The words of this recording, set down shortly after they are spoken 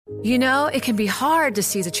You know, it can be hard to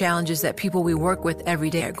see the challenges that people we work with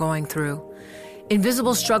every day are going through.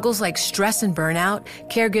 Invisible struggles like stress and burnout,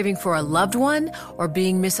 caregiving for a loved one, or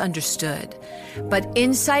being misunderstood. But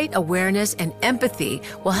insight, awareness, and empathy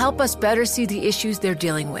will help us better see the issues they're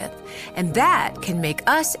dealing with. And that can make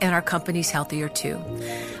us and our companies healthier too.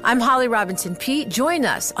 I'm Holly Robinson Peete. Join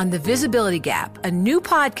us on The Visibility Gap, a new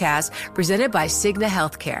podcast presented by Cigna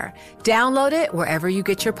Healthcare. Download it wherever you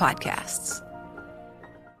get your podcasts.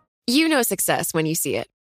 You know success when you see it.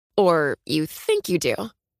 Or you think you do.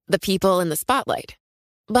 The people in the spotlight.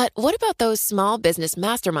 But what about those small business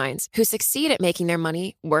masterminds who succeed at making their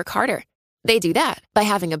money work harder? They do that by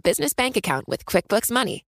having a business bank account with QuickBooks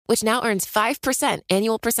Money, which now earns 5%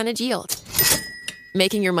 annual percentage yield.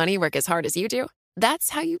 Making your money work as hard as you do?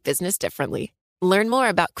 That's how you business differently. Learn more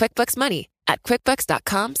about QuickBooks Money at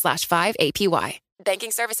quickbooks.com/5APY.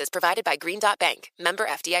 Banking services provided by Green Dot Bank. Member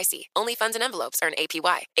FDIC. Only funds and envelopes earn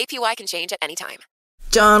APY. APY can change at any time.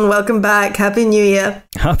 John, welcome back. Happy New Year.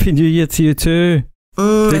 Happy New Year to you too.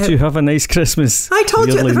 Did you have a nice Christmas? I told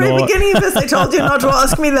you at the very beginning of this, I told you not to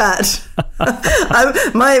ask me that.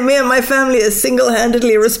 Me and my family are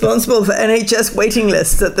single-handedly responsible for NHS waiting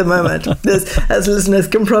lists at the moment, as listeners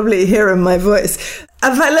can probably hear in my voice.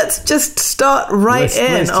 In fact, let's just start let's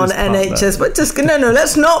on NHS. But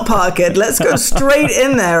let's not park it. Let's go straight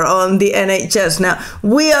in there on the NHS. Now,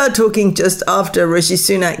 we are talking just after Rishi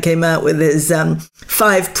Sunak came out with his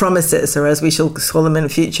 5 promises, or as we shall call them in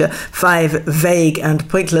future, 5 vague and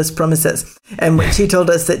pointless promises, in which he told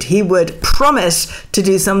us that he would promise to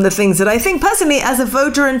do some of the things that I think personally, as a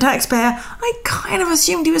voter and taxpayer, I kind of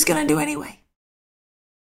assumed he was going to do anyway.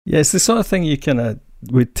 Yeah, it's the sort of thing you kind of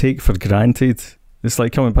would take for granted. It's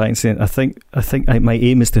like coming back and saying, I think my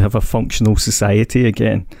aim is to have a functional society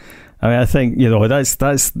again. I mean, I think,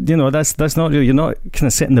 that's not real. You're not kind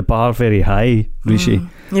of setting the bar very high, Rishi.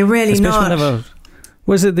 You're really especially not. Whenever,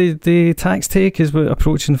 was it the tax take is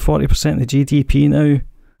approaching 40% of GDP now?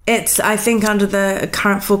 I think under the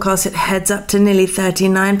current forecast, it heads up to nearly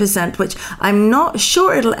 39%, which I'm not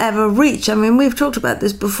sure it'll ever reach. I mean, we've talked about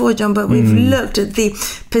this before, John, but we've looked at the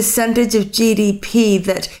percentage of GDP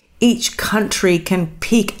that each country can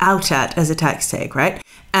peak out at as a tax take, right?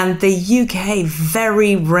 And the UK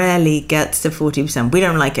very rarely gets to 40%. We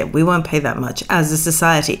don't like it. We won't pay that much as a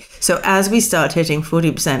society. So as we start hitting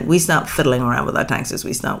 40%, we start fiddling around with our taxes.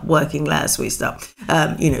 We start working less. We start,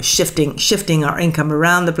 shifting our income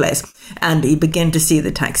around the place. And you begin to see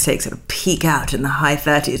the tax take sort of peak out in the high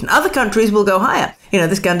 30s. And other countries will go higher.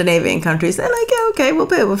 The Scandinavian countries, they're like, yeah, okay, we'll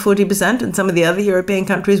pay over 40%. And some of the other European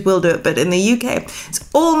countries will do it. But in the UK, it's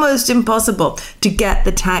almost impossible to get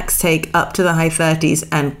the tax take up to the high 30s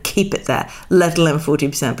and keep it there, let alone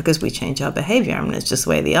 40%, because we change our behavior. I mean, it's just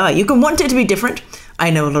the way they are. You can want it to be different. I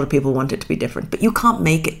know a lot of people want it to be different, but you can't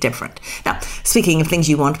make it different. Now, speaking of things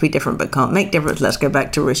you want to be different but can't make different, let's go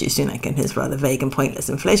back to Rishi Sunak and his rather vague and pointless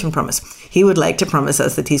inflation promise. He would like to promise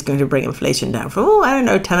us that he's going to bring inflation down from, 10,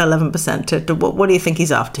 11% to what do you think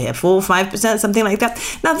he's after here? 4, 5%, something like that.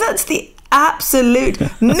 Now, that's the absolute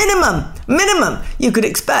minimum you could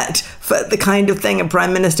expect for the kind of thing a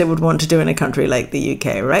prime minister would want to do in a country like the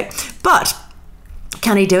UK, right? But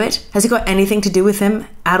can he do it? Has it got anything to do with him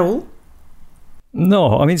at all?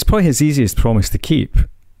 No, I mean, it's probably his easiest promise to keep,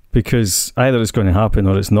 because either it's going to happen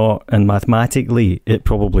or it's not, and mathematically it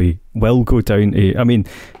probably will go down to, I mean,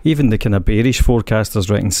 even the kind of bearish forecasters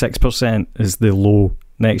reckon 6% is the low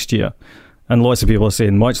next year, and lots of people are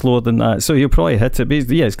saying much lower than that, so he'll probably hit it, but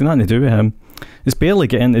yeah, it's got nothing to do with him. It's barely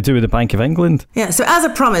getting to do with the Bank of England. Yeah, so as a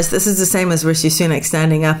promise, this is the same as Rishi Sunak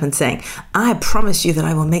standing up and saying, I promise you that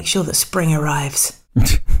I will make sure that spring arrives.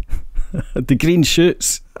 The green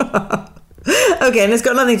shoots. Okay, and it's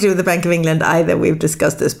got nothing to do with the Bank of England either. We've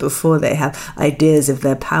discussed this before. They have ideas of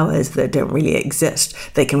their powers that don't really exist.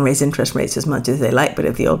 They can raise interest rates as much as they like, but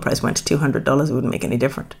if the oil price went to $200, it wouldn't make any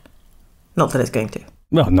difference. Not that it's going to.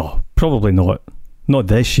 Well, no, probably not. Not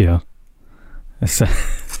this year. Is that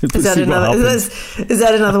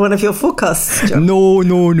another one of your forecasts, John? No.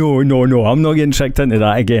 I'm not getting tricked into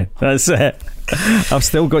that again. That's it. I've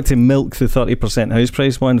still got to milk the 30% house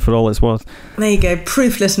price one for all it's worth. There you go.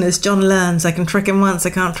 Proof, listeners. John learns. I can trick him once, I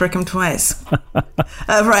can't trick him twice. Right,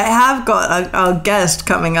 I have got our guest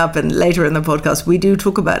coming up, and later in the podcast we do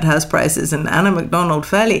talk about house prices, and Anna McDonald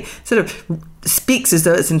fairly sort of speaks as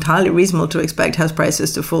though it's entirely reasonable to expect house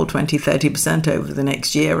prices to fall 20-30% over the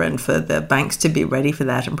next year, and for the banks to be ready for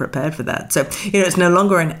that and prepared for that. So, it's no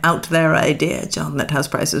longer an out there idea, John, that house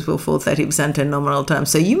prices will fall 30% in nominal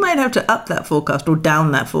terms. So you might have to up that forecast or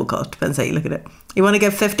down that forecast, depends how you look at it. You want to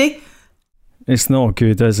go 50? It's not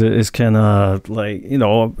good, is it? It's kind of like,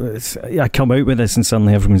 I come out with this and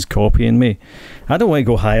suddenly everyone's copying me. I don't want to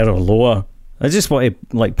go higher or lower. I just want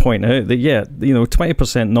to point out that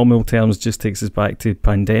 20% nominal terms just takes us back to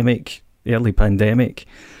early pandemic.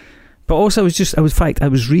 But also, I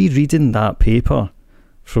was rereading that paper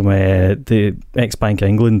from the ex-Bank of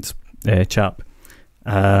England chap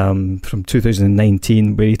from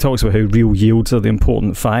 2019, where he talks about how real yields are the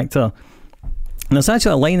important factor. And there's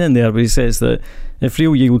actually a line in there where he says that if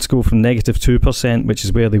real yields go from negative 2%, which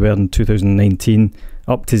is where they were in 2019,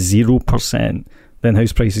 up to 0%, then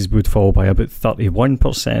house prices would fall by about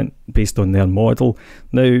 31% based on their model.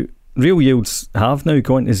 Now, real yields have now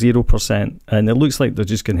gone to 0%, and it looks like they're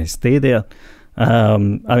just going to stay there.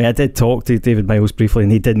 I did talk to David Miles briefly,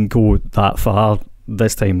 and he didn't go that far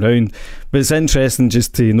this time round, but it's interesting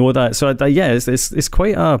just to know that. So it's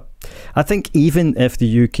quite I think even if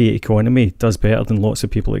the UK economy does better than lots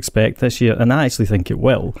of people expect this year, and I actually think it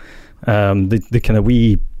will, the kind of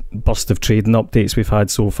wee burst of trading updates we've had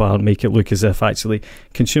so far make it look as if actually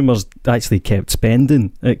consumers actually kept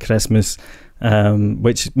spending at Christmas,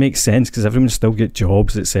 which makes sense because everyone still get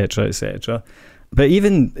jobs, etc, etc. But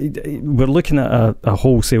even we're looking at a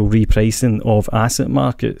wholesale repricing of asset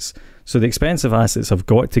markets. So the expensive assets have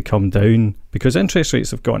got to come down because interest rates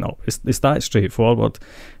have gone up. It's that straightforward.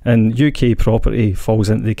 And UK property falls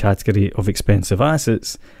into the category of expensive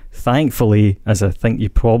assets. Thankfully, as I think you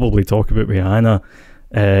probably talk about with Anna,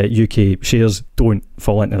 UK shares don't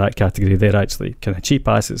fall into that category. They're actually kind of cheap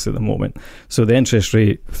assets at the moment. So the interest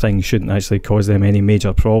rate thing shouldn't actually cause them any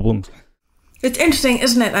major problems. It's interesting,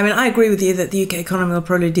 isn't it? I mean, I agree with you that the UK economy will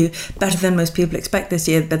probably do better than most people expect this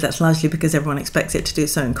year, but that's largely because everyone expects it to do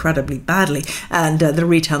so incredibly badly. And the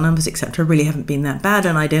retail numbers, etc., really haven't been that bad,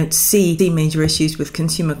 and I don't see major issues with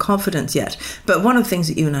consumer confidence yet. But one of the things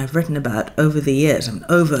that you and I have written about over the years, and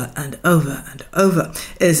over and over and over,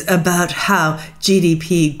 is about how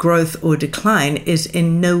GDP growth or decline is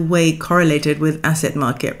in no way correlated with asset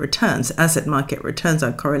market returns. Asset market returns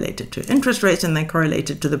are correlated to interest rates, and they're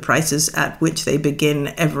correlated to the prices at which they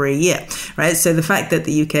begin every year, right? So the fact that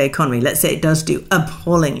the UK economy, let's say it does do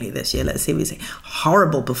appallingly this year, let's say we say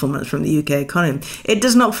horrible performance from the UK economy, it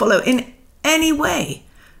does not follow in any way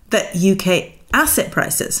that UK asset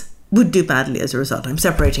prices would do badly as a result. I'm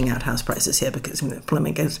separating out house prices here because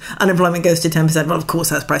unemployment goes to 10%. Well, of course,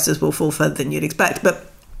 house prices will fall further than you'd expect,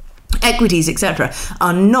 but equities, etc.,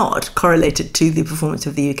 are not correlated to the performance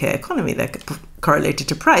of the UK economy. They're correlated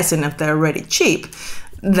to price, and if they're already cheap,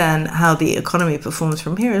 then how the economy performs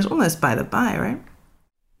from here is almost by the by, right?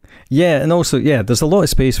 Yeah, and also, there's a lot of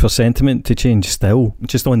space for sentiment to change still,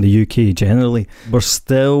 just on the UK generally. We're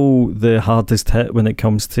still the hardest hit when it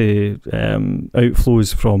comes to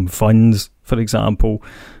outflows from funds, for example.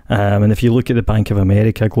 And if you look at the Bank of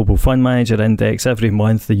America Global Fund Manager Index, every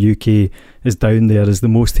month the UK is down there as the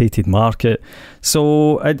most hated market.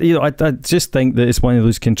 So, I just think that it's one of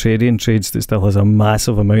those contrarian trades that still has a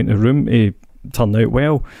massive amount of room to turn out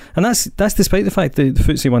well, and that's despite the fact that the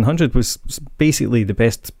FTSE 100 was basically the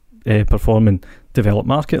best performing developed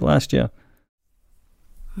market last year.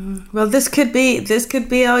 Well, this could be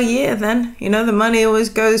our year then. The money always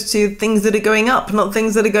goes to things that are going up, not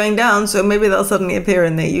things that are going down. So maybe they'll suddenly appear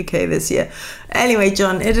in the UK this year. Anyway,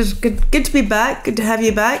 John, it is good to be back. Good to have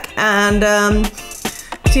you back. And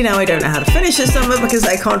now I don't know how to finish this summer because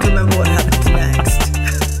I can't remember what happens next.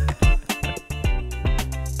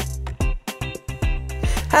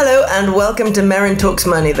 Hello and welcome to Merrin Talks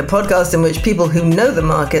Money, the podcast in which people who know the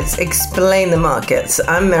markets explain the markets.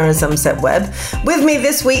 I'm Merrin Somerset Webb. With me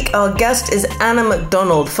this week, our guest is Anna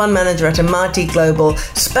McDonald, fund manager at Amati Global,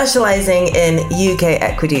 specialising in UK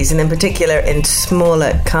equities and in particular in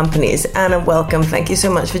smaller companies. Anna, welcome. Thank you so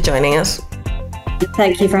much for joining us.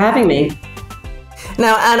 Thank you for having me.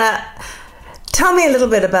 Now, Anna, tell me a little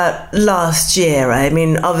bit about last year. I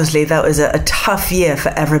mean, obviously that was a tough year for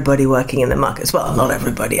everybody working in the markets. Well, not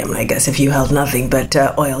everybody. I mean, I guess if you held nothing but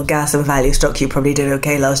oil, gas and value stocks, you probably did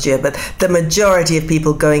okay last year. But the majority of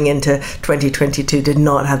people going into 2022 did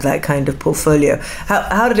not have that kind of portfolio.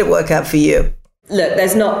 How did it work out for you? Look,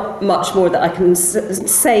 there's not much more that I can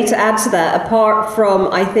say to add to that, apart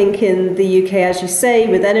from, I think, in the UK, as you say,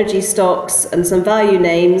 with energy stocks and some value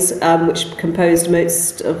names, which composed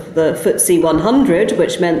most of the FTSE 100,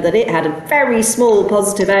 which meant that it had a very small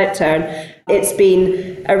positive outturn. It's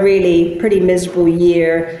been a really pretty miserable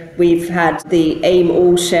year. We've had the AIM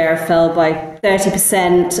All share fell by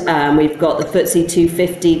 30%. We've got the FTSE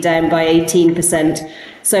 250 down by 18%.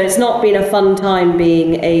 So it's not been a fun time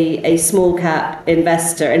being a small cap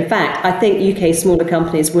investor. In fact, I think UK smaller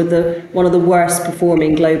companies were one of the worst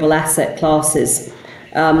performing global asset classes.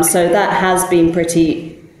 So that has been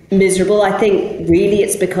pretty miserable. I think really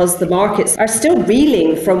it's because the markets are still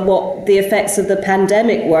reeling from what the effects of the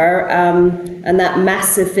pandemic were, and that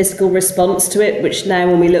massive fiscal response to it, which now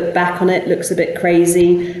when we look back on it looks a bit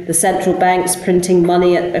crazy. The central banks printing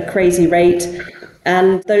money at a crazy rate,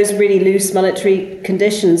 and those really loose monetary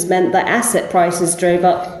conditions meant that asset prices drove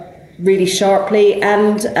up really sharply,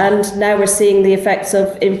 and now we're seeing the effects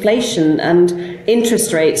of inflation and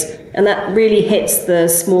interest rates, and that really hits the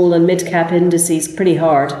small and mid-cap indices pretty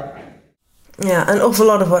hard. Yeah, an awful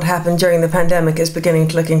lot of what happened during the pandemic is beginning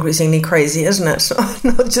to look increasingly crazy, isn't it? So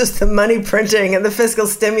not just the money printing and the fiscal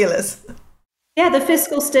stimulus. Yeah, the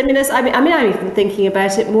fiscal stimulus. I mean, I'm even thinking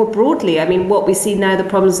about it more broadly. I mean, what we see now, the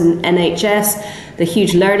problems in NHS, the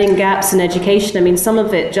huge learning gaps in education. I mean, some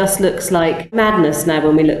of it just looks like madness now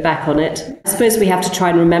when we look back on it. I suppose we have to try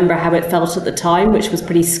and remember how it felt at the time, which was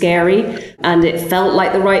pretty scary. And it felt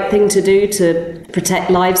like the right thing to do, to protect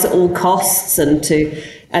lives at all costs and to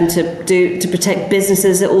protect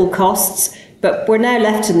businesses at all costs. But we're now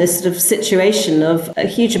left in this sort of situation of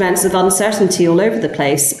huge amounts of uncertainty all over the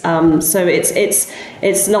place. So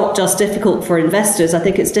it's not just difficult for investors. I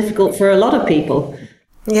think it's difficult for a lot of people.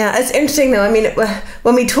 Yeah, it's interesting though. I mean,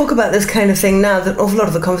 when we talk about this kind of thing now, an awful lot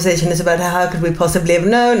of the conversation is about how could we possibly have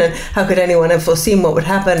known and how could anyone have foreseen what would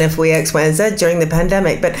happen if we X, Y, and Z during the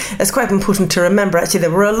pandemic. But it's quite important to remember, actually,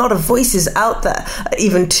 there were a lot of voices out there,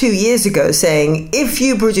 even 2 years ago, saying, if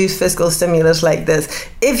you produce fiscal stimulus like this,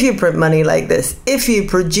 if you print money like this, if you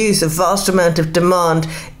produce a vast amount of demand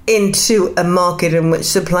into a market in which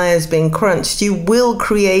supply is being crunched, you will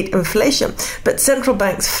create inflation. But central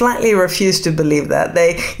banks flatly refused to believe that.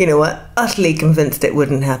 They, were utterly convinced it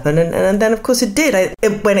wouldn't happen. And then, of course, it did.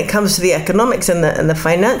 When it comes to the economics and the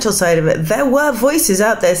financial side of it, there were voices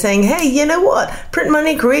out there saying, hey, you know what? Print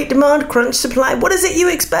money, create demand, crunch supply. What is it you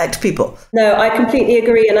expect, people? No, I completely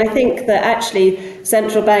agree. And I think that actually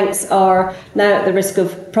central banks are now at the risk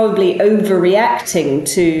of probably overreacting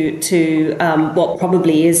to what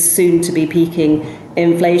probably is soon to be peaking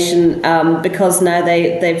inflation, because now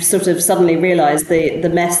they've sort of suddenly realised the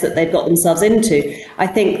mess that they've got themselves into. I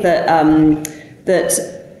think that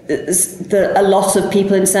a lot of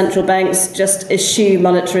people in central banks just eschew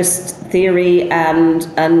monetarist theory and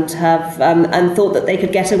have and thought that they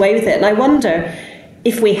could get away with it. And I wonder,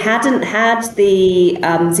 if we hadn't had the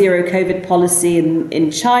zero COVID policy in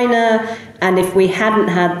China, and if we hadn't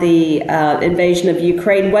had the invasion of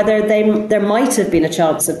Ukraine, whether there might have been a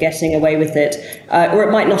chance of getting away with it, or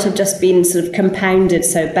it might not have just been sort of compounded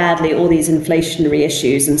so badly, all these inflationary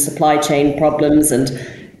issues and supply chain problems and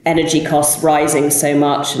energy costs rising so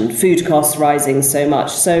much and food costs rising so much.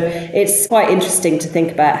 So it's quite interesting to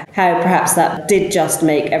think about how perhaps that did just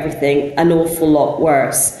make everything an awful lot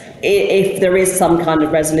worse. If there is some kind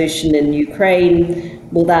of resolution in Ukraine,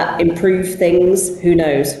 will that improve things? Who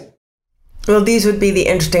knows? Well, these would be the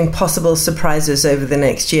interesting possible surprises over the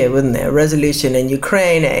next year, wouldn't they? A resolution in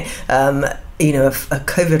Ukraine, a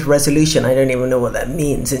COVID resolution. I don't even know what that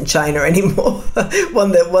means in China anymore.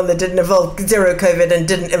 one that didn't involve zero COVID and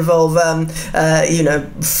didn't involve,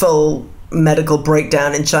 full medical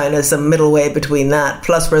breakdown in China, some middle way between that,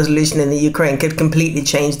 plus resolution in the Ukraine, could completely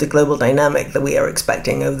change the global dynamic that we are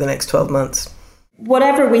expecting over the next 12 months.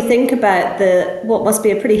 Whatever we think about what must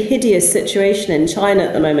be a pretty hideous situation in China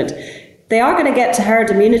at the moment, they are going to get to herd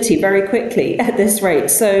immunity very quickly at this rate.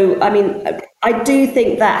 So, I mean, I do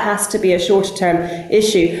think that has to be a shorter-term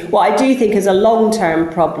issue. What I do think is a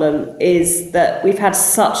long-term problem is that we've had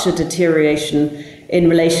such a deterioration in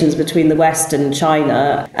relations between the West and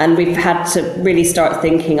China. And we've had to really start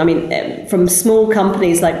thinking, I mean, from small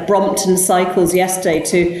companies like Brompton Cycles yesterday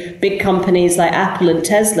to big companies like Apple and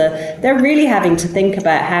Tesla, they're really having to think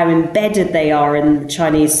about how embedded they are in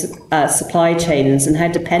Chinese supply chains and how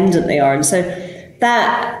dependent they are. And so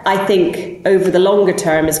that, I think, over the longer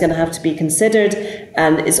term is going to have to be considered,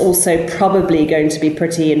 and it's also probably going to be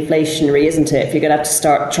pretty inflationary, isn't it? If you're going to have to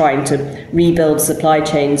start trying to rebuild supply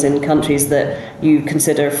chains in countries that you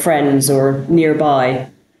consider friends or nearsby.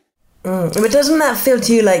 But doesn't that feel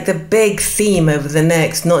to you like the big theme over the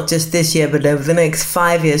next, not just this year, but over the next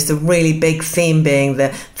 5 years, the really big theme being the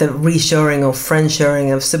reshoring or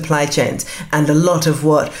friendshoring of supply chains, and a lot of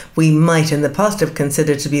what we might in the past have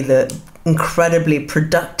considered to be the incredibly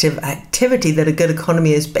productive activity that a good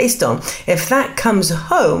economy is based on? If that comes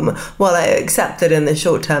home, well, I accept that in the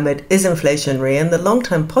short term it is inflationary, and the long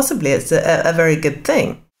term possibly it's a very good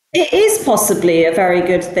thing. It is possibly a very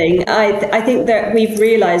good thing. I think that we've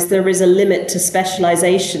realised there is a limit to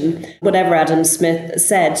specialisation. Whatever Adam Smith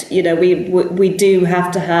said, we do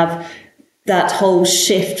have to have that whole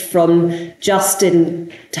shift from just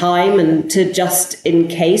in time and to just in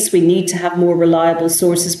case. We need to have more reliable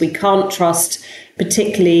sources. We can't trust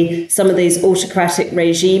particularly some of these autocratic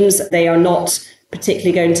regimes. They are not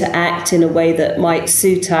particularly going to act in a way that might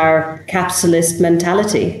suit our capitalist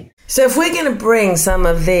mentality. So if we're going to bring some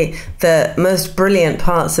of the most brilliant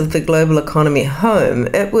parts of the global economy home,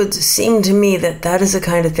 it would seem to me that that is the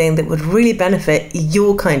kind of thing that would really benefit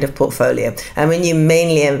your kind of portfolio. I mean, you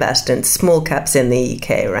mainly invest in small caps in the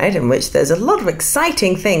UK, right? In which there's a lot of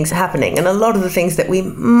exciting things happening, and a lot of the things that we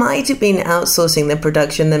might have been outsourcing the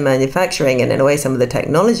production, the manufacturing, and in a way some of the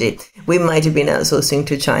technology, we might have been outsourcing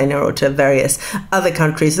to China or to various other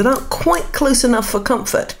countries that aren't quite close enough for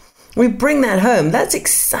comfort. We bring that home. That's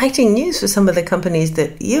exciting news for some of the companies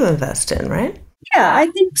that you invest in, right? Yeah, I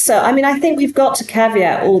think so. I mean, I think we've got to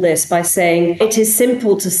caveat all this by saying it is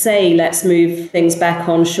simple to say, let's move things back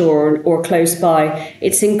onshore or close by.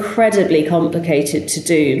 It's incredibly complicated to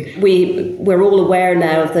do. We're all aware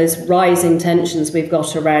now of those rising tensions we've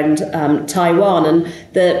got around Taiwan and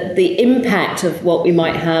the impact of what we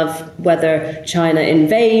might have, whether China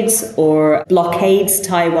invades or blockades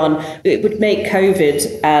Taiwan. It would make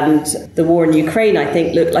COVID and the war in Ukraine, I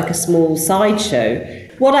think, look like a small sideshow.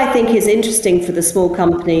 What I think is interesting for the small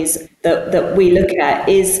companies that we look at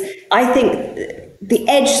is, I think the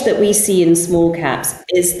edge that we see in small caps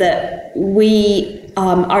is that we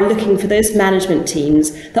are looking for those management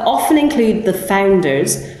teams that often include the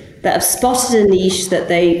founders that have spotted a niche that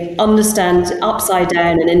they understand upside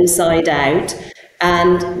down and inside out.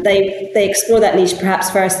 And they explore that niche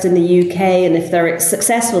perhaps first in the UK, and if they're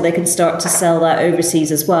successful, they can start to sell that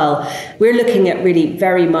overseas as well. We're looking at really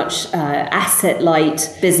very much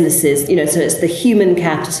asset-light businesses, so it's the human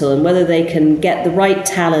capital and whether they can get the right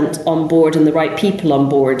talent on board and the right people on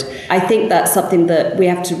board. I think that's something that we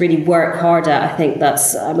have to really work hard at. I think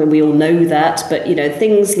we all know that, but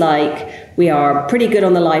things like we are pretty good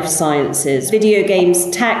on the life sciences. Video games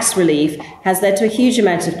tax relief has led to a huge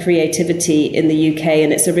amount of creativity in the UK,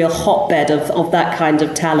 and it's a real hotbed of that kind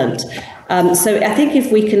of talent. So I think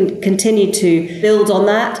if we can continue to build on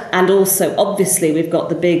that, and also obviously we've got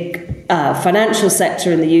the big financial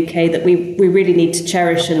sector in the UK that we really need to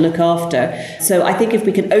cherish and look after. So I think if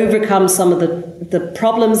we can overcome some of the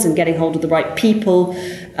problems and getting hold of the right people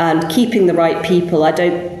and keeping the right people,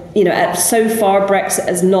 so far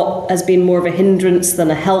Brexit has been more of a hindrance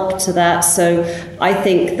than a help to that. So I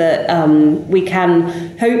think that we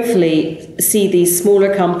can hopefully see these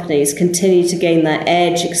smaller companies continue to gain that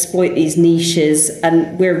edge, exploit these niches,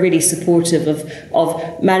 and we're really supportive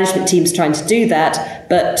of management teams trying to do that.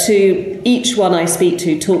 But to each one I speak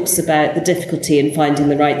to talks about the difficulty in finding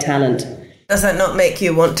the right talent. Does that not make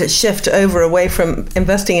you want to shift away from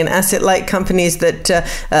investing in asset-light companies that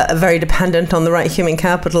are very dependent on the right human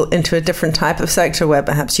capital into a different type of sector where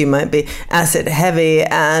perhaps you might be asset-heavy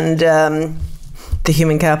and the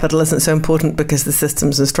human capital isn't so important because the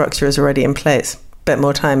systems and structure is already in place? Bit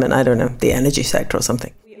more time in, the energy sector or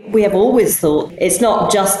something. We have always thought it's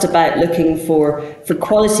not just about looking for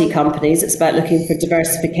quality companies, it's about looking for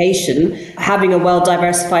diversification. Having a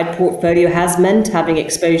well-diversified portfolio has meant having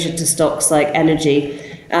exposure to stocks like energy,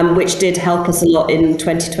 which did help us a lot in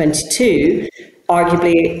 2022.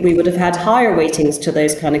 Arguably, we would have had higher weightings to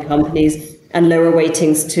those kind of companies and lower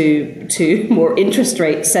weightings to more interest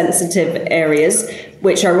rate sensitive areas,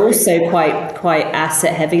 which are also quite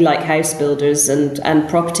asset heavy, like house builders and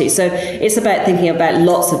property. So it's about thinking about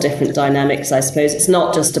lots of different dynamics, I suppose. It's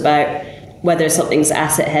not just about whether something's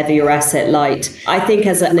asset heavy or asset light. I think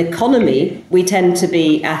as an economy, we tend to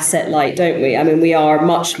be asset light, don't we? I mean, we are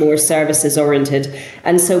much more services oriented.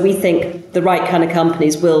 And so we think the right kind of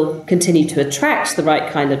companies will continue to attract the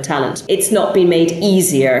right kind of talent. It's not been made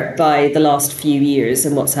easier by the last few years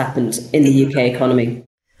and what's happened in the UK economy.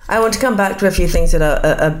 I want to come back to a few things that are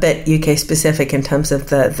a bit UK specific in terms of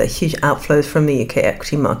the huge outflows from the UK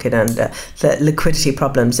equity market and the liquidity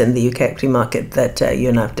problems in the UK equity market that you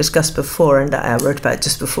and I have discussed before, and I wrote about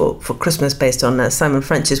just before for Christmas based on Simon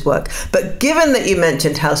French's work. But given that you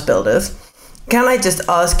mentioned house builders, can I just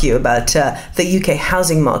ask you about the UK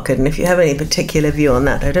housing market and if you have any particular view on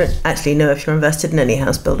that? I don't actually know if you're invested in any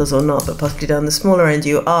house builders or not, but possibly down the smaller end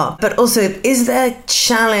you are. But also, is there a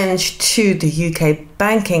challenge to the UK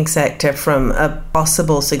banking sector from a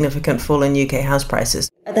possible significant fall in UK house prices?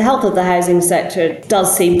 The health of the housing sector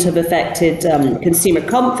does seem to have affected consumer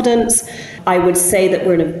confidence. I would say that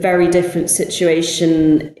we're in a very different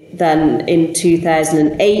situation than in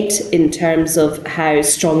 2008 in terms of how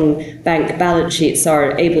strong bank balance sheets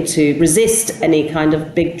are able to resist any kind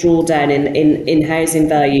of big drawdown in housing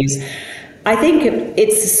values. I think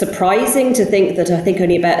it's surprising to think that I think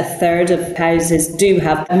only about a third of houses do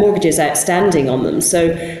have mortgages outstanding on them. So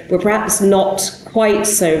we're perhaps not quite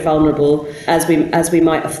so vulnerable as we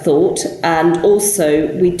might have thought. And also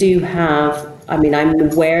we do have, I'm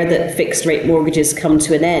aware that fixed rate mortgages come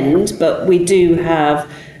to an end, but we do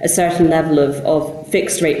have a certain level of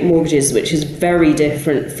fixed rate mortgages, which is very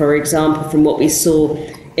different, for example, from what we saw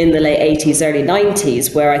in the late 80s, early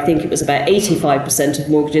 90s, where I think it was about 85% of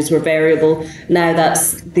mortgages were variable. Now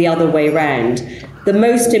that's the other way round. The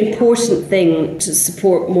most important thing to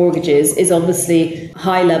support mortgages is obviously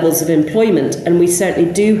high levels of employment, and we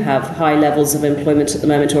certainly do have high levels of employment at the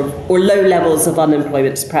moment, or low levels of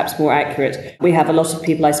unemployment is perhaps more accurate. We have a lot of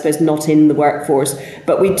people, I suppose, not in the workforce,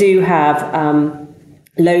 but we do have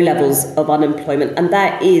low levels of unemployment, and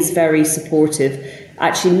that is very supportive.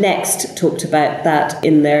 Actually, Next talked about that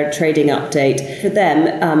in their trading update. For them,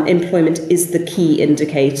 employment is the key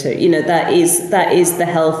indicator. That is the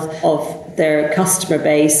health of their customer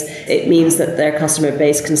base. It means that their customer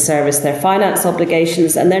base can service their finance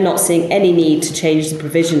obligations, and they're not seeing any need to change the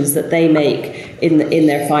provisions that they make in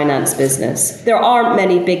their finance business. There aren't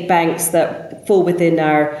many big banks that fall within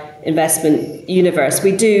our investment universe.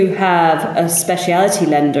 We do have a speciality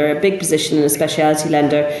lender, a big position in a speciality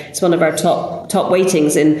lender. It's one of our top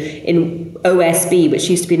weightings in OSB, which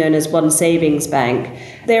used to be known as One Savings Bank.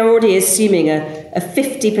 They're already assuming a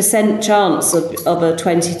 50% chance of a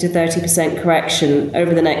 20 to 30% correction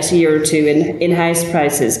over the next year or two in house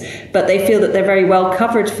prices. But they feel that they're very well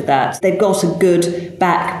covered for that. They've got a good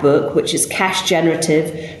back book, which is cash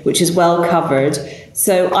generative, which is well covered.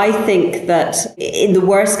 So I think that in the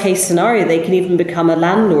worst case scenario, they can even become a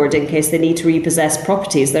landlord in case they need to repossess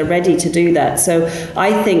properties. They're ready to do that. So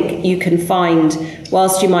I think you can find,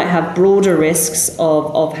 whilst you might have broader risks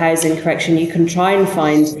of housing correction, you can try and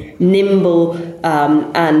find nimble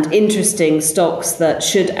and interesting stocks that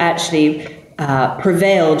should actually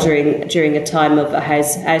prevail during a time of a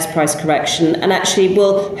house price correction, and actually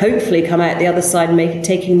will hopefully come out the other side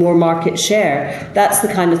taking more market share. That's the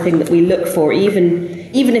kind of thing that we look for, even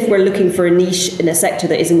if we're looking for a niche in a sector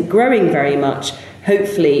that isn't growing very much.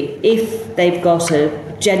 Hopefully, if they've got a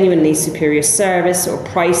genuinely superior service or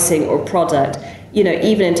pricing or product,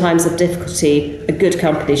 even in times of difficulty, a good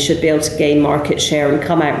company should be able to gain market share and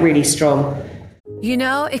come out really strong.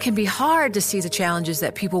 It can be hard to see the challenges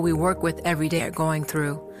that people we work with every day are going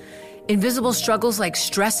through. Invisible struggles like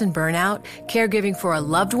stress and burnout, caregiving for a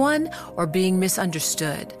loved one, or being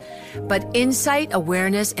misunderstood. But insight,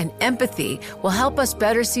 awareness, and empathy will help us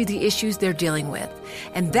better see the issues they're dealing with.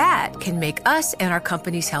 And that can make us and our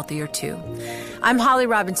companies healthier too. I'm Holly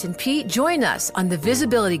Robinson Peete. Join us on The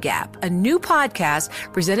Visibility Gap, a new podcast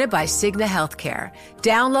presented by Cigna Healthcare.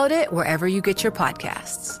 Download it wherever you get your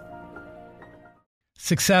podcasts.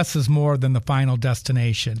 Success is more than the final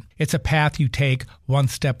destination. It's a path you take one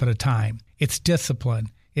step at a time. It's discipline,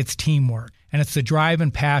 it's teamwork, and it's the drive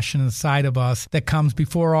and passion inside of us that comes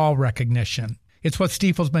before all recognition. It's what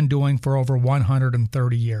Stifel's been doing for over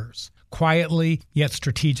 130 years. Quietly, yet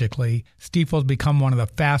strategically, Stifel's become one of the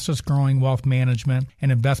fastest growing wealth management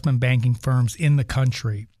and investment banking firms in the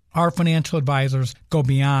country. Our financial advisors go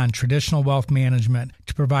beyond traditional wealth management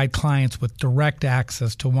to provide clients with direct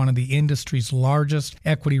access to one of the industry's largest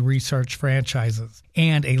equity research franchises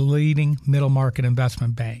and a leading middle market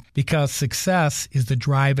investment bank. Because success is the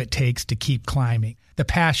drive it takes to keep climbing, the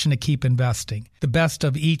passion to keep investing, the best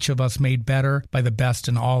of each of us made better by the best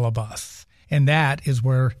in all of us. And that is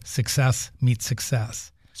where success meets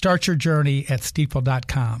success. Start your journey at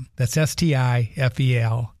Stifel.com. That's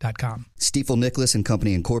STIFEL.com. Stifel Nicholas and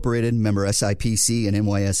Company Incorporated, member SIPC and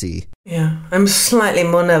NYSE. Yeah, I'm slightly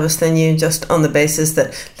more nervous than you, just on the basis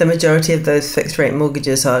that the majority of those fixed rate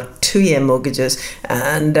mortgages are 2-year mortgages,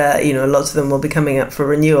 and lots of them will be coming up for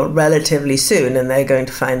renewal relatively soon, and they're going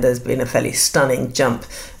to find there's been a fairly stunning jump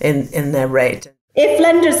in their rate. If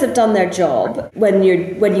lenders have done their job, when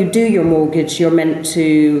you do your mortgage, you're meant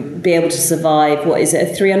to be able to survive, what is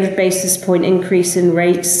it, a 300 basis point increase in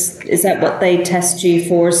rates? Is that what they test you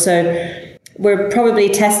for? So we're probably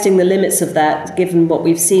testing the limits of that, given what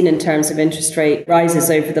we've seen in terms of interest rate rises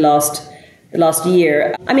over the last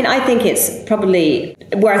year. I think it's probably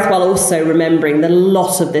worthwhile also remembering that a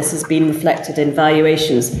lot of this has been reflected in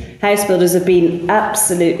valuations. House builders have been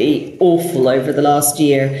absolutely awful over the last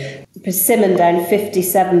year. Persimmon down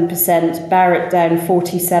 57%, Barratt down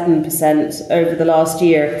 47% over the last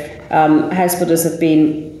year. House builders have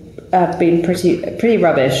been pretty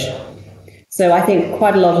rubbish. So I think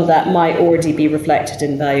quite a lot of that might already be reflected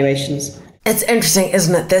in valuations. It's interesting,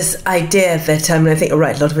 isn't it? This idea that, I think you're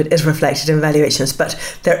right, a lot of it is reflected in valuations, but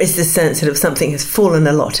there is this sense that if something has fallen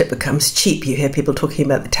a lot, it becomes cheap. You hear people talking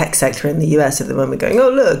about the tech sector in the US at the moment going, oh,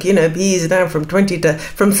 look, PEs are down from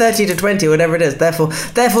 30 to 20, whatever it is. Therefore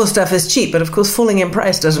stuff is cheap. But of course, falling in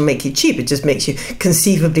price doesn't make you cheap. It just makes you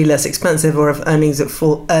conceivably less expensive. Or if earnings have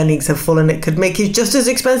fallen, it could make you just as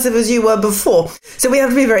expensive as you were before. So we have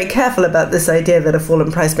to be very careful about this idea that a fall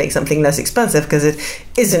in price makes something less expensive, because it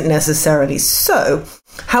isn't necessarily so.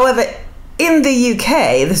 However, in the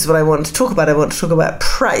UK, this is what I want to talk about. I want to talk about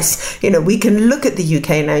price. We can look at the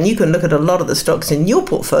UK now, and you can look at a lot of the stocks in your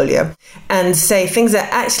portfolio and say things are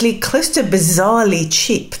actually close to bizarrely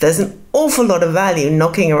cheap. There's an awful lot of value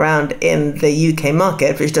knocking around in the UK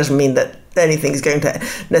market, which doesn't mean that anything's going to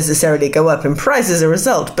necessarily go up in price as a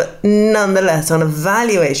result. But nonetheless, on a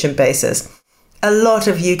valuation basis, a lot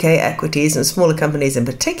of UK equities, and smaller companies in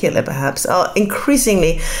particular perhaps, are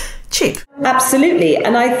increasingly cheap. Absolutely.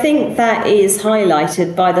 And I think that is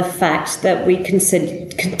highlighted by the fact that we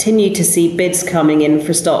continue to see bids coming in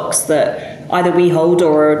for stocks that either we hold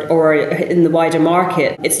or in the wider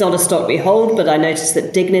market. It's not a stock we hold, but I noticed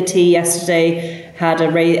that Dignity yesterday had a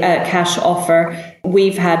cash offer.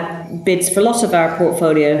 We've had bids for a lot of our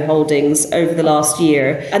portfolio holdings over the last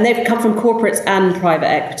year, and they've come from corporates and private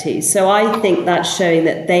equity. So I think that's showing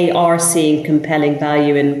that they are seeing compelling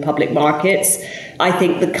value in public markets. I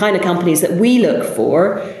think the kind of companies that we look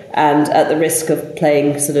for, and at the risk of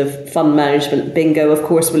playing sort of fund management bingo, of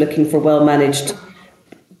course, we're looking for well-managed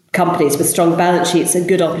companies with strong balance sheets, a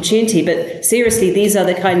good opportunity. But seriously, these are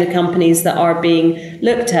the kind of companies that are being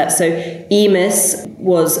looked at. So EMIS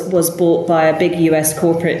was bought by a big US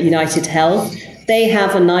corporate, United Health. They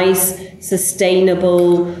have a nice,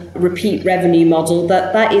 sustainable, repeat revenue model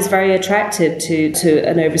that is very attractive to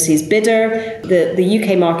an overseas bidder. The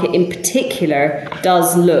UK market in particular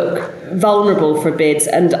does look vulnerable for bids,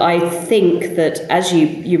 and I think that, as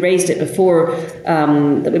you raised it before,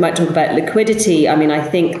 that we might talk about liquidity. I mean, I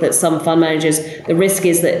think that some fund managers, the risk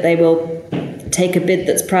is that they will take a bid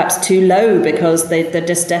that's perhaps too low because they're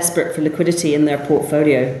just desperate for liquidity in their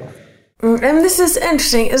portfolio. And this is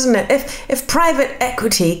interesting, isn't it? If private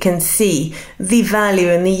equity can see the value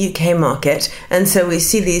in the UK market, and so we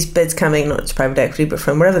see these bids coming, not just private equity, but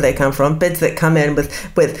from wherever they come from, bids that come in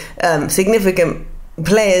with significant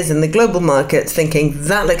players in the global markets thinking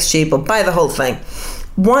that looks cheap, or buy the whole thing.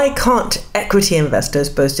 Why can't equity investors,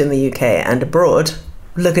 both in the UK and abroad,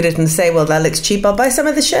 look at it and say, well, that looks cheap, I'll buy some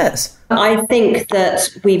of the shares? I think that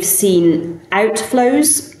we've seen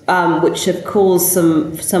outflows which have caused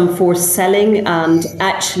some forced selling, and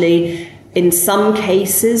actually in some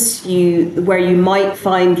cases where you might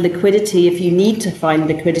find liquidity, if you need to find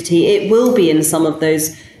liquidity, it will be in some of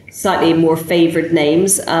those slightly more favoured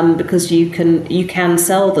names because you can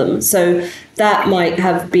sell them. So that might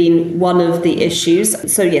have been one of the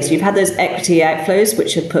issues. So yes, you've had those equity outflows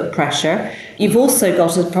which have put pressure. You've also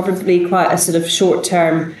got probably quite a sort of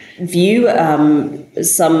short-term view.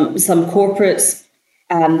 Some corporates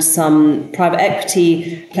and some private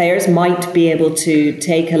equity players might be able to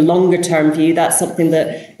take a longer term view. That's something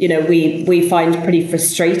that, we find pretty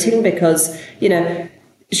frustrating because,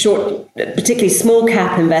 short, particularly small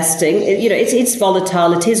cap investing, it's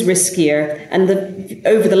volatile, it is riskier, and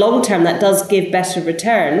over the long term that does give better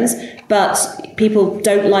returns, but people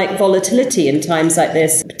don't like volatility in times like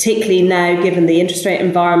this, particularly now given the interest rate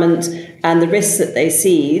environment and the risks that they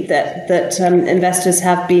see, that investors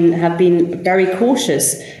have been very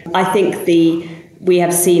cautious. I think we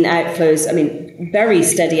have seen outflows, very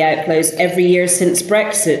steady outflows every year since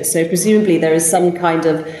Brexit. So presumably there is some kind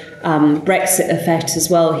of Brexit effect as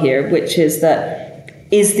well here, which is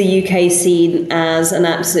is the UK seen as an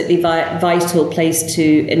absolutely vital place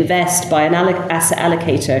to invest by an asset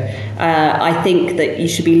allocator? I think that you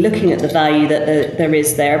should be looking at the value that there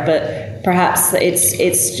is there, but perhaps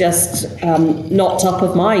it's just not top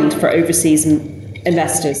of mind for overseas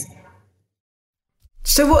investors.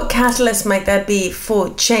 So what catalyst might there be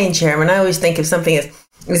for change here? I always think if something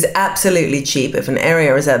is absolutely cheap, if an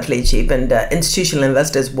area is absolutely cheap and institutional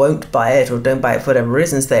investors won't buy it or don't buy it for whatever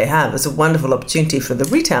reasons they have, it's a wonderful opportunity for the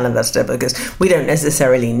retail investor because we don't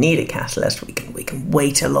necessarily need a catalyst. We can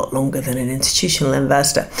wait a lot longer than an institutional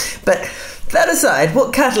investor. But that aside,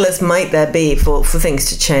 what catalyst might there be for things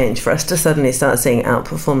to change, for us to suddenly start seeing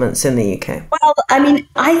outperformance in the UK? Well,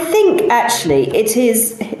 I think actually it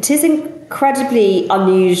is incredibly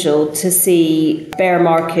unusual to see bear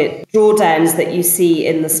market drawdowns that you see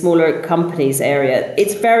in the smaller companies area.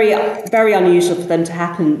 It's very, very unusual for them to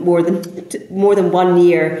happen more than 1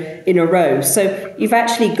 year in a row. So you've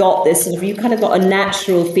actually got this sort of, you've kind of got a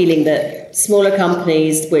natural feeling that smaller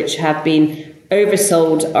companies which have been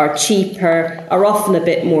oversold, are cheaper, are often a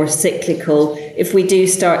bit more cyclical. If we do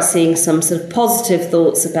start seeing some sort of positive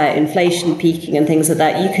thoughts about inflation peaking and things like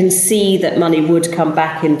that, you can see that money would come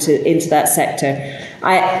back into that sector,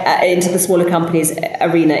 into the smaller companies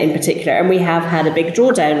arena in particular. And we have had a big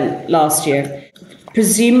drawdown last year.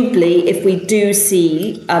 Presumably, if we do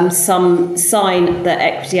see some sign that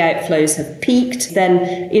equity outflows have peaked,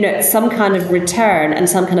 then some kind of return and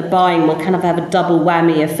some kind of buying will kind of have a double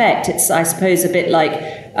whammy effect. It's, I suppose, a bit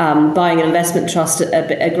like buying an investment trust at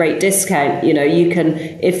a great discount. You can,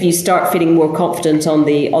 if you start feeling more confident on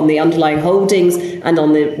the underlying holdings and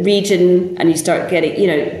on the region, and you start getting,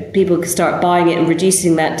 people can start buying it and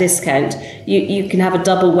reducing that discount, you can have a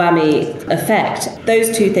double whammy effect.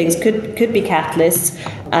 Those two things could be catalysts,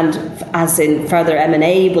 and as in further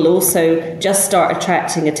M&A will also just start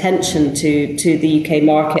attracting attention to the UK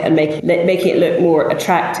market and making it look more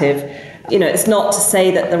attractive. It's not to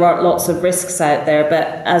say that there aren't lots of risks out there, but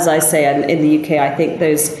as I say, in the UK, I think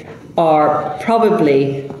those are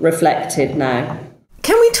probably reflected now.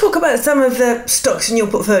 Can we talk about some of the stocks in your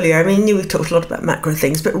portfolio? I mean, we've talked a lot about macro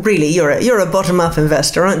things, but really, you're a bottom-up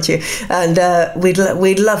investor, aren't you? And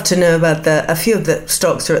we'd love to know about a few of the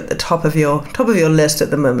stocks that are at the top of your list at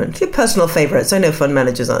the moment. Your personal favourites. I know fund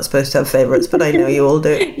managers aren't supposed to have favourites, but I know you all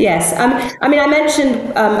do. Yes, I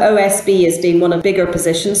mentioned OSB as being one of bigger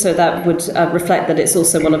positions, so that would reflect that it's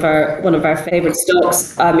also one of our favourite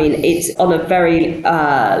stocks. I mean, it's on a very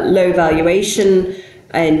low valuation.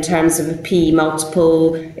 In terms of a PE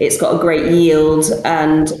multiple, it's got a great yield,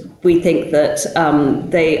 and we think that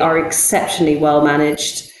they are exceptionally well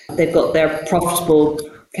managed. They've got their profitable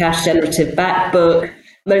cash generative back book.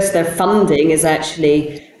 Most of their funding is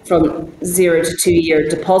actually from 0 to 2 year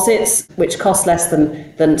deposits, which cost less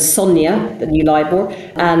than SONIA, the new LIBOR.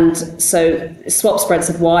 And so swap spreads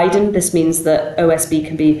have widened. This means that OSB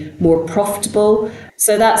can be more profitable.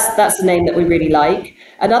 So that's a name that we really like.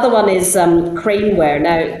 Another one is Craneware.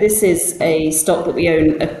 Now, this is a stock that we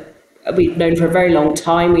own. We've known for a very long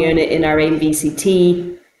time. We own it in our AIM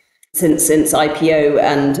VCT since IPO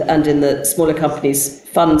and in the smaller companies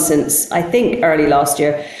fund since, I think, early last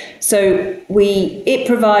year. So it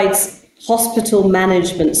provides hospital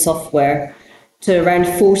management software to around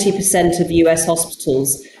 40% of US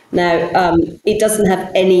hospitals. Now, it doesn't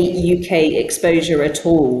have any UK exposure at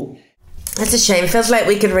all. That's a shame. Feels like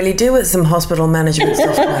we could really do with some hospital management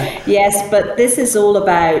software. Yes, but this is all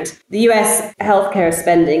about the US healthcare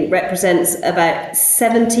spending represents about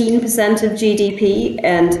 17% of GDP,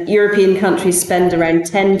 and European countries spend around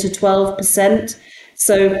 10 to 12%.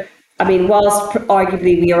 So, I mean, whilst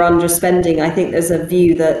arguably we are underspending, I think there's a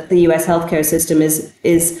view that the US healthcare system is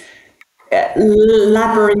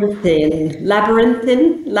labyrinthine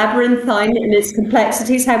in its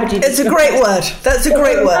complexities. How would you describe It's a great word. That's a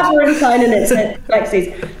great word. Labyrinthine in its complexities,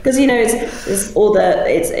 because it's all the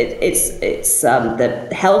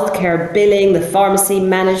healthcare billing, the pharmacy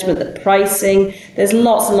management, the pricing. There's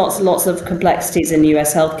lots and lots and lots of complexities in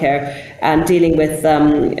US healthcare and dealing with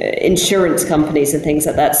insurance companies and things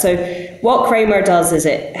like that. So what Craneware does is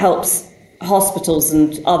it helps hospitals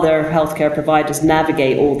and other healthcare providers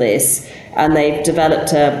navigate all this, and they've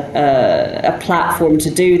developed a platform to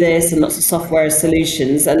do this and lots of software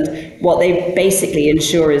solutions. And what they basically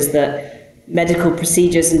ensure is that medical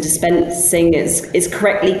procedures and dispensing is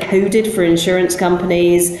correctly coded for insurance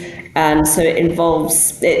companies, and so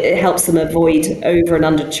it helps them avoid over and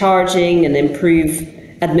undercharging and improve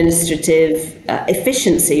administrative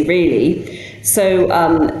efficiency, really. So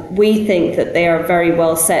we think that they are very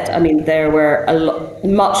well set. I mean, there were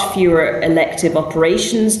much fewer elective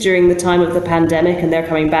operations during the time of the pandemic, and they're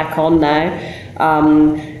coming back on now.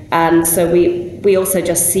 And so we also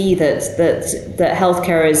just see that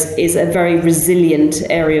healthcare is a very resilient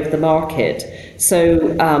area of the market. So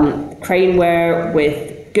Craneware,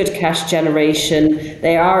 with good cash generation,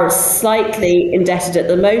 they are slightly indebted at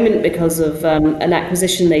the moment because of an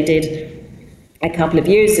acquisition they did a couple of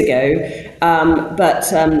years ago, but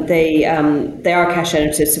they are cash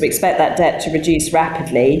generative, so we expect that debt to reduce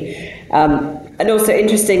rapidly. And also,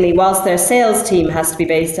 interestingly, whilst their sales team has to be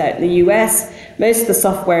based out in the US, most of the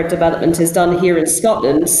software development is done here in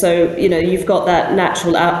Scotland. So, you've got that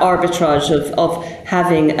natural arbitrage of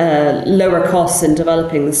having lower costs in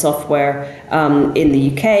developing the software in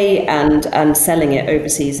the UK and selling it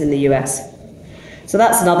overseas in the US. So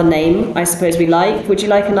that's another name I suppose we like. Would you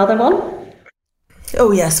like another one?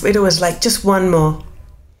 Oh yes, we'd always like just one more.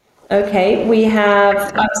 Okay, we have,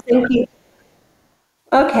 I was thinking,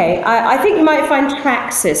 okay, I think you might find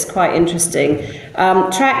Traxys quite interesting.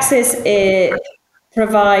 Traxys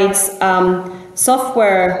provides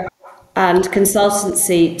software and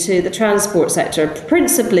consultancy to the transport sector,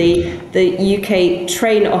 principally the UK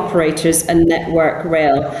train operators and Network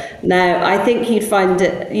Rail. Now, I think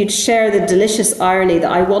you'd share the delicious irony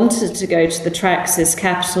that I wanted to go to the Traxys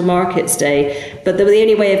Capital Markets Day, but the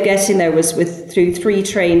only way of getting there was through 3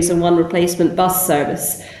 trains and 1 replacement bus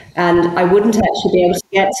service. And I wouldn't actually be able to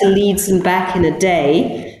get to Leeds and back in a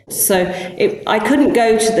day. So I couldn't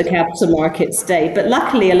go to the Capital Markets Day, but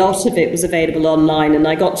luckily a lot of it was available online, and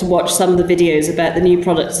I got to watch some of the videos about the new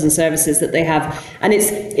products and services that they have, and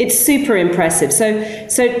it's super impressive. So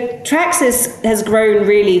Traxys has grown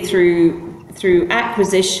really through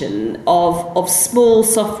acquisition of small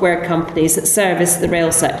software companies that service the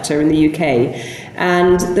rail sector in the UK,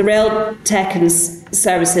 and the Rail Tech and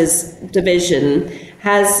Services division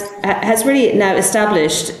has really now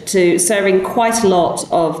established to serving quite a lot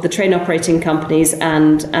of the train operating companies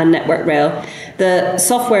and Network Rail. The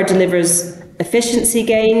software delivers efficiency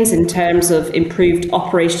gains in terms of improved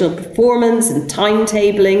operational performance and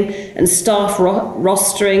timetabling and staff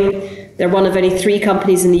rostering. They're one of only 3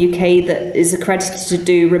 companies in the UK that is accredited to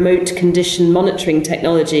do remote condition monitoring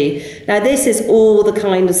technology. Now, this is all the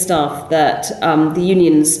kind of stuff that the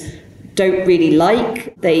unions don't really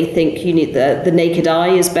like. They think the naked eye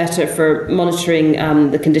is better for monitoring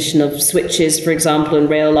the condition of switches, for example, and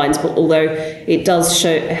rail lines. But although it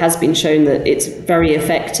has been shown that it's very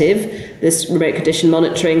effective, this remote condition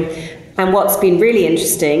monitoring. And what's been really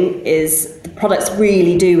interesting is the products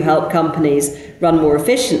really do help companies run more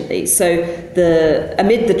efficiently. So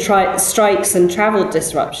amid the strikes and travel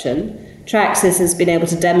disruption, Traxys has been able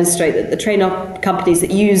to demonstrate that the train companies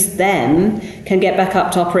that use them can get back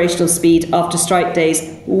up to operational speed after strike days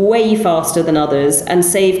way faster than others and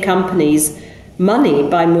save companies money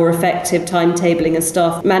by more effective timetabling and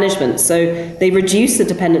staff management. So they reduce the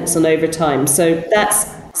dependence on overtime. So that's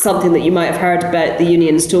something that you might have heard about the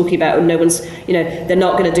unions talking about, and no one's, they're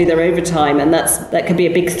not going to do their overtime, and that can be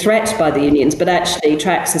a big threat by the unions. But actually,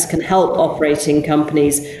 Traxys can help operating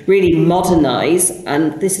companies really modernise,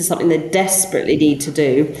 and this is something they desperately need to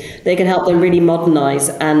do. They can help them really modernise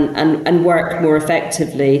and work more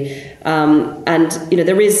effectively.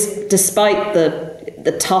 There is, despite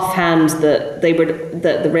the tough hand that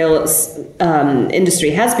the rail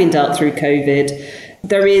industry has been dealt through COVID,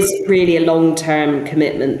 there is really a long-term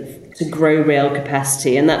commitment to grow rail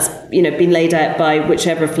capacity, and that's been laid out by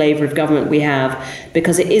whichever flavour of government we have,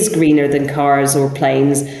 because it is greener than cars or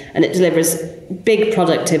planes, and it delivers big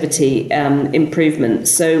productivity improvements.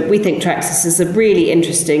 So we think Traxys is a really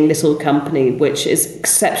interesting little company which is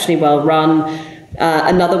exceptionally well run.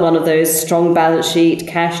 Another one of those strong balance sheet,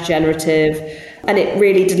 cash generative, and it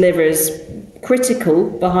really delivers critical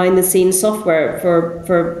behind-the-scenes software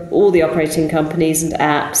for all the operating companies and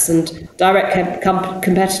apps, and direct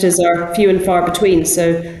competitors are few and far between.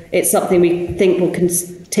 So it's something we think will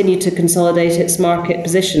continue to consolidate its market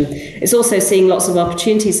position. It's also seeing lots of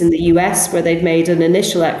opportunities in the US, where they've made an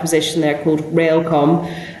initial acquisition there called Railcom,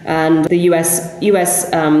 and the US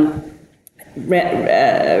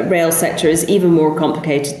rail sector is even more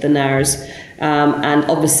complicated than ours. And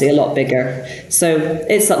obviously a lot bigger. So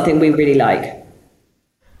it's something we really like.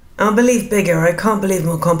 I'll believe bigger. I can't believe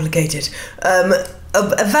more complicated. A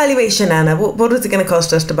valuation, Anna, what is it going to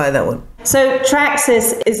cost us to buy that one? So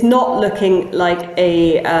Traxys is not looking like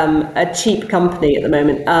a cheap company at the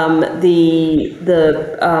moment. The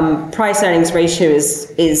price earnings ratio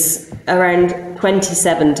is around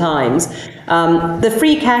 27 times. The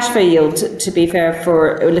free cash flow yield, to be fair,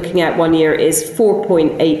 for looking at 1 year is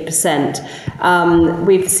 4.8%.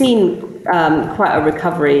 We've seen quite a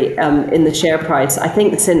recovery in the share price. I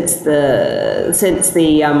think since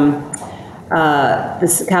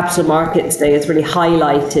this Capital Markets Day has really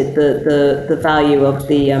highlighted the value of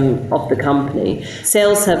the company.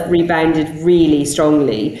 Sales have rebounded really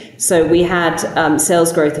strongly. So we had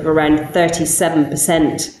sales growth of around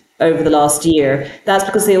 37% over the last year. That's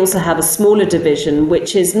because they also have a smaller division,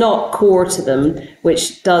 which is not core to them,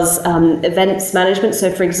 which does events management.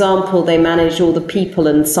 So, for example, they manage all the people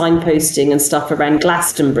and signposting and stuff around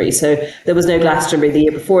Glastonbury. So there was no Glastonbury the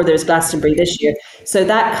year before, there's Glastonbury this year. So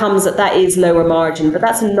that is lower margin, but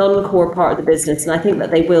that's a non-core part of the business. And I think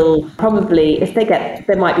that they will probably,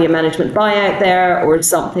 there might be a management buyout there or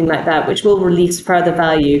something like that, which will release further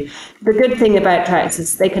value. The good thing about Traxys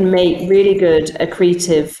is they can make really good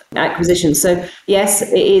accretive acquisition. So yes,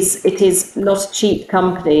 it is not a cheap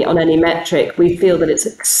company on any metric. We feel that it's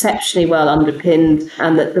exceptionally well underpinned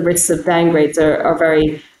and that the risks of downgrades are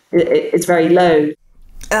very low.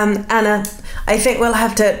 Anna, I think we'll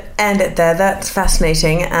have to end it there. That's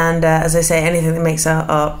fascinating. And as I say, anything that makes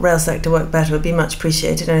our rail sector work better would be much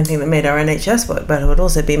appreciated. Anything that made our NHS work better would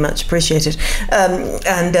also be much appreciated.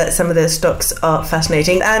 And some of those stocks are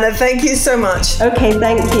fascinating. Anna, thank you so much. Okay,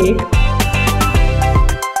 thank you.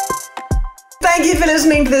 Thank you for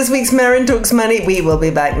listening to this week's Merrin Talks Money. We will be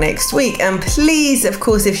back next week. And please, of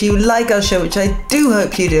course, if you like our show, which I do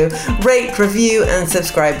hope you do, rate, review, and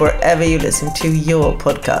subscribe wherever you listen to your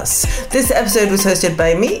podcasts. This episode was hosted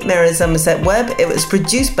by me, Merrin Somerset Webb. It was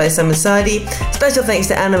produced by Summer Sadi. Special thanks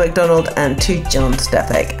to Anna McDonald and to John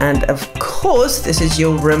Stepek. And of course, this is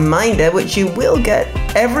your reminder, which you will get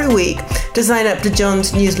every week, to sign up to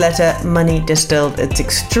John's newsletter, Money Distilled. It's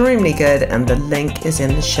extremely good, and the link is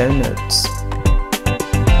in the show notes.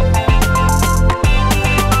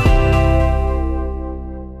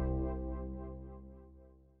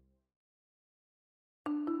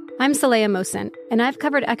 I'm Saleha Mohsin, and I've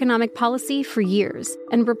covered economic policy for years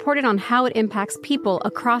and reported on how it impacts people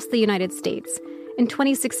across the United States. In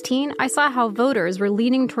 2016, I saw how voters were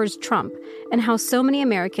leaning towards Trump and how so many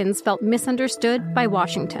Americans felt misunderstood by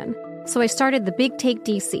Washington. So I started The Big Take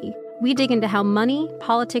DC. We dig into how money,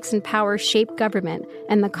 politics, and power shape government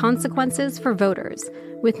and the consequences for voters.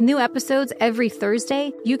 With new episodes every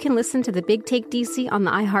Thursday, you can listen to The Big Take DC on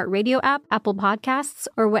the iHeartRadio app, Apple Podcasts,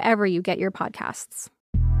 or wherever you get your podcasts.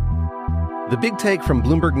 The Big Take from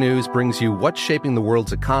Bloomberg News brings you what's shaping the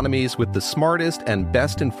world's economies with the smartest and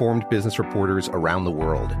best-informed business reporters around the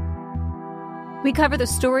world. We cover the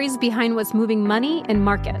stories behind what's moving money and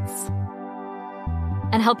markets.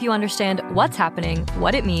 And help you understand what's happening,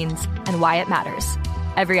 what it means, and why it matters.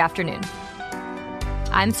 Every afternoon.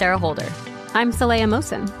 I'm Sarah Holder. I'm Saleha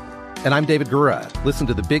Mohsin. And I'm David Gura. Listen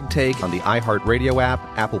to The Big Take on the iHeartRadio app,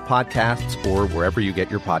 Apple Podcasts, or wherever you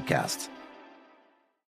get your podcasts.